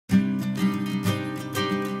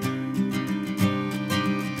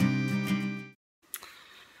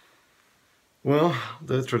Well,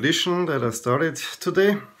 the tradition that I started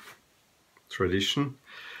today,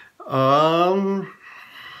 um,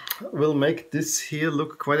 will make this here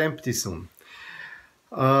look quite empty soon.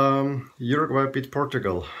 Uruguay beat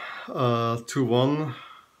Portugal 2-1.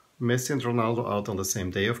 Messi and Ronaldo out on the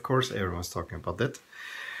same day, of course. Everyone's talking about that.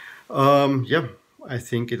 Yeah, I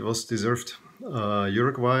think it was deserved.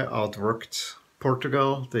 Uruguay outworked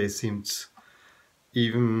Portugal.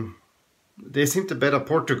 Even they seemed the better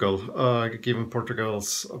Portugal, given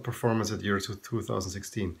Portugal's performance at Euro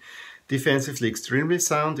 2016. Defensively extremely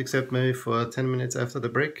sound, except maybe for 10 minutes after the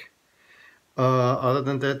break. Other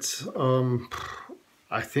than that,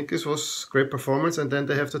 I think this was great performance. And then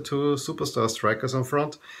they have the two superstar strikers on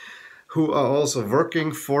front, who are also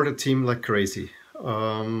working for the team like crazy.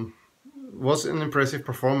 Was an impressive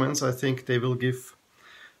performance. I think they will give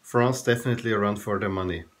France definitely a run for their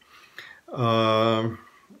money.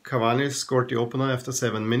 Cavani scored the opener after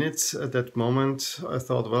 7 minutes. At that moment, I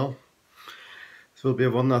thought, well, it will be a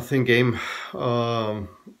 1-0 game.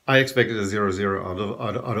 I expected a 0-0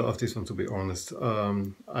 out of this one, to be honest.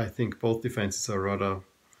 I think both defenses are rather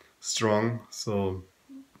strong, so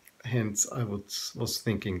hence I was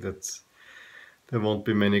thinking that there won't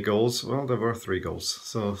be many goals. Well, there were 3 goals.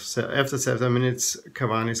 So after 7 minutes,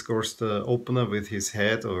 Cavani scores the opener with his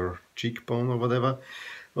head or cheekbone or whatever.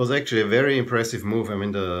 It was actually a very impressive move. I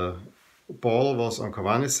mean, the ball was on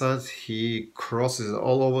Cavani's side. He crosses it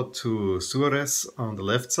all over to Suarez on the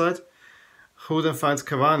left side, who then finds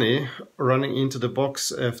Cavani running into the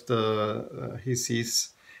box after he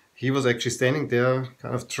sees he was actually standing there,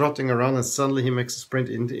 kind of trotting around, and suddenly he makes a sprint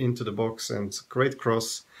into the box and great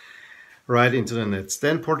cross right into the nets.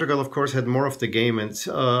 Then Portugal, of course, had more of the game and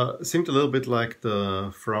seemed a little bit like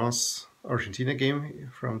the France-Argentina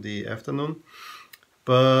game from the afternoon,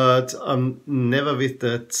 but never with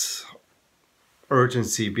that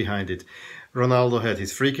urgency behind it. Ronaldo had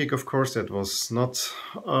his free kick, of course, that was not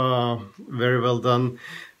very well done.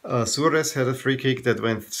 Suarez had a free kick that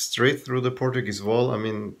went straight through the Portuguese wall. I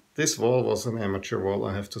mean, this wall was an amateur wall,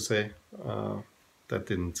 I have to say. That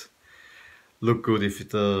didn't look good if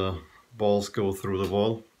the balls go through the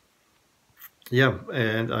wall. Yeah,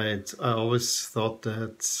 and I always thought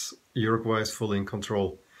that Uruguay is fully in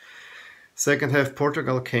control. Second half,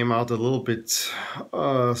 Portugal came out a little bit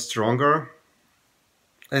stronger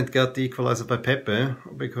and got the equalizer by Pepe,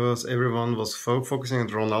 because everyone was focusing on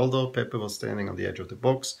Ronaldo. Pepe was standing on the edge of the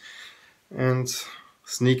box and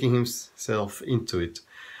sneaking himself into it.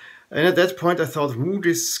 And at that point I thought,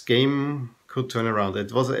 this game could turn around.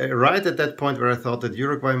 It was right at that point where I thought that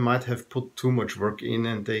Uruguay might have put too much work in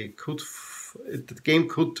and the game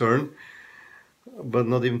could turn, but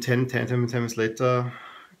not even 10 times later.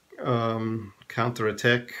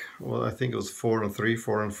 Counter-attack, well, I think it was 4-3,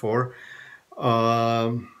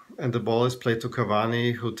 4-4. And the ball is played to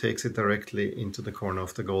Cavani, who takes it directly into the corner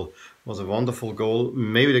of the goal. It was a wonderful goal.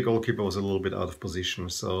 Maybe the goalkeeper was a little bit out of position,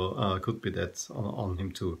 so could be that on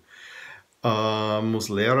him too.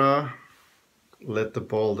 Muslera let the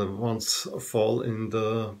ball once fall in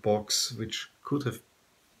the box, which could have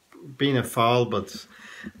been a foul, but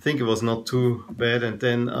I think it was not too bad. And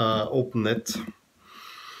then open net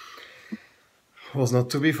was not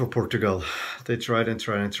to be for Portugal. They tried,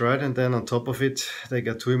 and then on top of it, they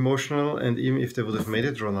got too emotional, and even if they would have made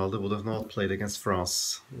it, Ronaldo would have not played against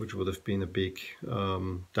France, which would have been a big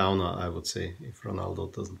downer, I would say, if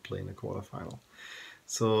Ronaldo doesn't play in a quarterfinal.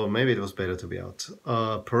 So maybe it was better to be out.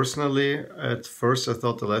 Personally, at first I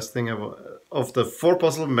thought the last thing of the 4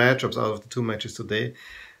 possible matchups out of the 2 matches today,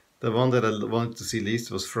 the one that I wanted to see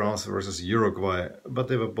least was France versus Uruguay, but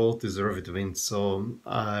they were both deserved wins, so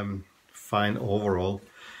I'm fine overall.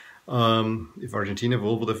 If Argentina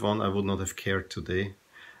would have won, I would not have cared today.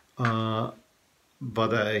 But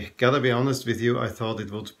I gotta be honest with you, I thought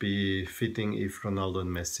it would be fitting if Ronaldo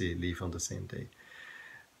and Messi leave on the same day.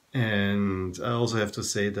 And I also have to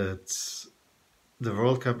say that the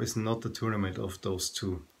World Cup is not the tournament of those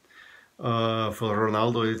two. For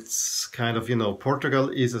Ronaldo, it's kind of, Portugal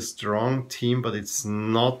is a strong team, but it's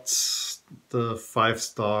not the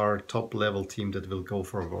 5-star top-level team that will go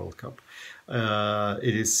for a World Cup.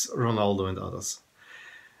 It is Ronaldo and others.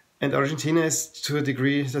 And Argentina is to a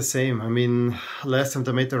degree the same. I mean, last time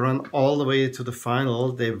they made the run all the way to the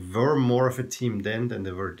final, they were more of a team then than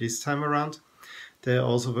they were this time around. They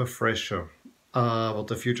also were fresher. What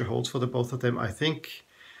the future holds for the both of them, I think,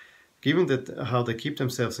 given that how they keep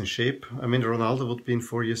themselves in shape. I mean, Ronaldo would be in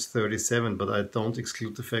 4 years 37, but I don't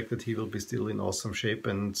exclude the fact that he will be still in awesome shape.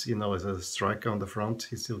 And, as a striker on the front,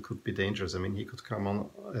 he still could be dangerous. I mean, he could come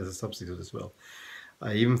on as a substitute as well.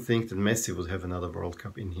 I even think that Messi would have another World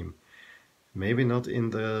Cup in him. maybe not in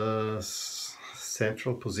the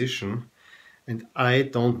central position. And I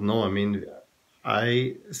don't know. I mean,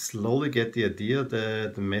 I slowly get the idea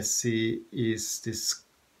that Messi is this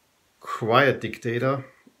quiet dictator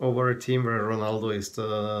over a team where Ronaldo is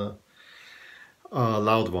the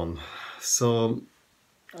loud one. So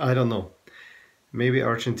I don't know. Maybe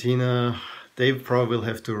Argentina, they probably will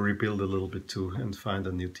have to rebuild a little bit too and find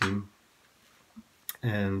a new team.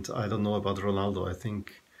 And I don't know about Ronaldo. I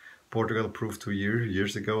think Portugal proved 2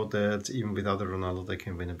 years ago that even without Ronaldo they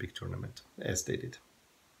can win a big tournament, as they did.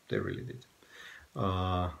 They really did.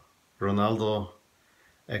 Ronaldo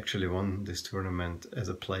actually won this tournament as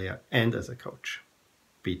a player and as a coach.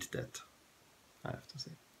 Beat that, I have to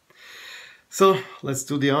say. So let's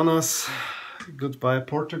do the honors. Goodbye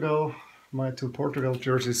Portugal. My 2 Portugal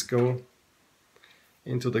jerseys go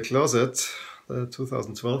into the closet. The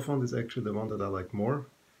 2012 one is actually the one that I like more.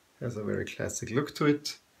 Has a very classic look to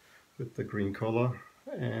it, with the green collar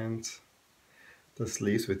and the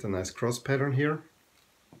sleeves with a nice cross pattern here.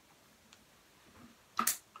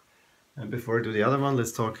 And before I do the other one,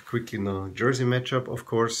 let's talk quickly the jersey matchup. Of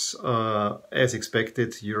course, as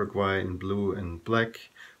expected, Uruguay in blue and black,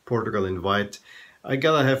 Portugal in white. I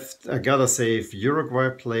gotta say, if Uruguay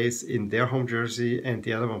plays in their home jersey and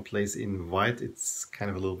the other one plays in white, it's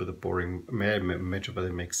kind of a little bit of boring matchup, but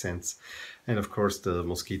it makes sense. And of course, the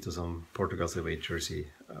mosquitoes on Portugal's away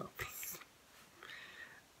jersey.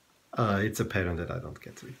 It's a pattern that I don't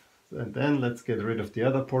get with. And then let's get rid of the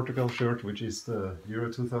other Portugal shirt, which is the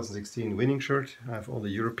Euro 2016 winning shirt. I have all the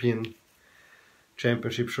European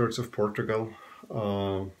Championship shirts of Portugal.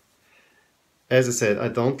 As I said, I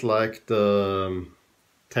don't like the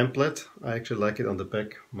template. I actually like it on the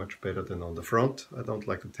back much better than on the front. I don't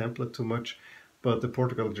like the template too much, but the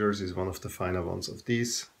Portugal jersey is one of the finer ones of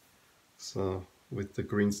these. So with the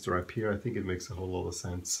green stripe here, I think it makes a whole lot of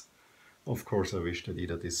sense. Of course, I wish that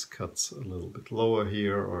either this cuts a little bit lower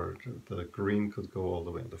here or the green could go all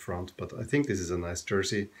the way in the front, but I think this is a nice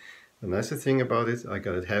jersey. The nicer thing about it, I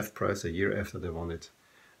got it half price a year after they won it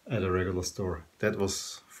at a regular store. That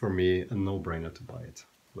was, for me, a no-brainer to buy it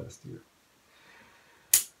last year.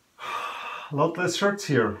 A lot less shirts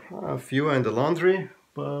here. A few in the laundry,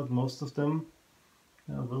 but most of them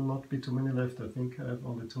will not be too many left. I think I have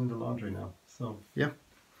only 2 in the laundry now. So, yeah.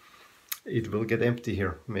 It will get empty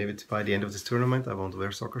here. Maybe by the end of this tournament I won't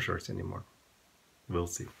wear soccer shirts anymore. We'll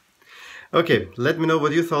see. Okay, let me know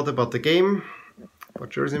what you thought about the game,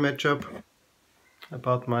 about jersey matchup,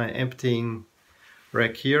 about my emptying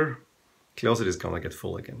rack here. Closet is gonna get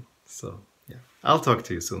full again. So yeah, I'll talk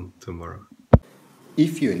to you soon tomorrow.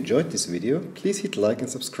 If you enjoyed this video, please hit like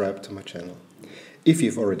and subscribe to my channel. If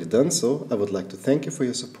you've already done so, I would like to thank you for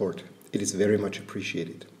your support. It is very much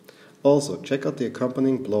appreciated. Also, check out the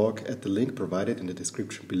accompanying blog at the link provided in the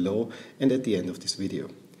description below and at the end of this video.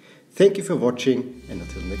 Thank you for watching, and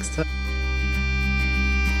until next time.